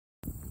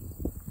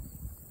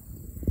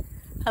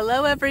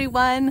Hello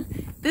everyone.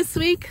 This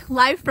week,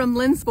 live from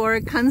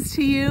Lindsborg comes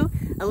to you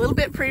a little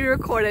bit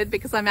pre-recorded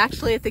because I'm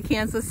actually at the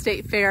Kansas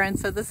State Fair, and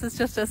so this is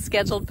just a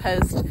scheduled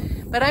post.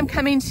 But I'm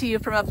coming to you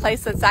from a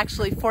place that's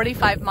actually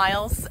 45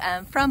 miles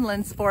from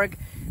Lindsborg,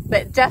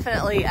 but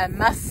definitely a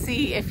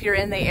must-see if you're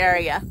in the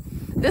area.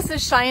 This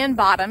is Cheyenne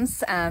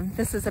Bottoms.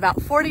 This is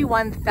about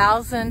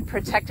 41,000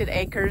 protected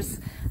acres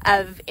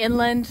of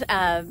inland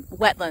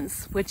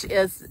wetlands, which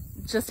is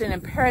just an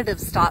imperative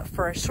stop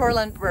for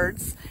shoreland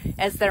birds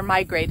as they're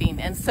migrating.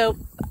 And so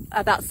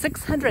about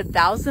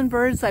 600,000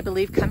 birds, I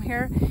believe, come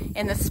here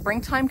in the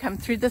springtime, come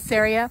through this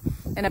area,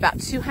 and about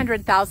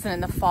 200,000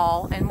 in the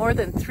fall, and more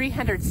than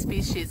 300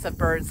 species of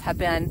birds have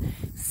been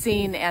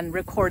seen and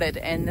recorded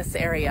in this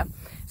area.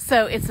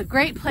 So it's a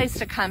great place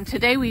to come.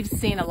 Today we've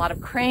seen a lot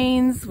of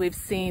cranes, we've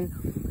seen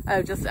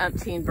just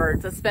umpteen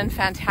birds. It's been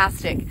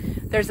fantastic.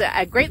 There's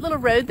a great little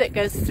road that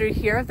goes through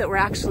here that we're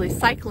actually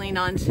cycling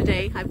on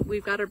today.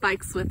 We've got our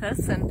bikes with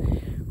us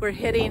and we're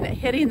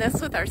hitting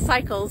this with our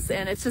cycles,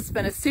 and it's just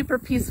been a super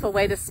peaceful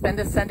way to spend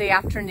a Sunday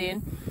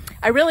afternoon.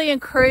 I really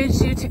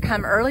encourage you to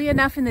come early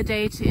enough in the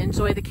day to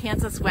enjoy the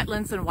Kansas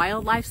Wetlands and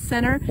Wildlife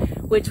Center,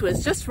 which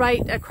was just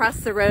right across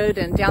the road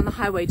and down the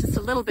highway just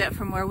a little bit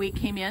from where we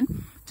came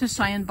in to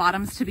Cheyenne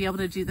Bottoms to be able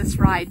to do this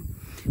ride.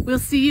 We'll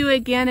see you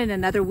again in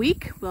another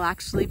week. We'll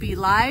actually be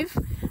live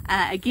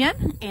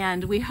again,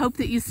 and we hope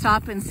that you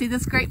stop and see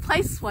this great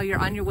place while you're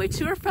on your way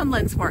to or from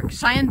Lindsborg,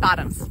 Cheyenne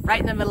Bottoms, right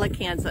in the middle of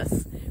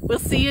Kansas. We'll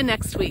see you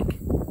next week.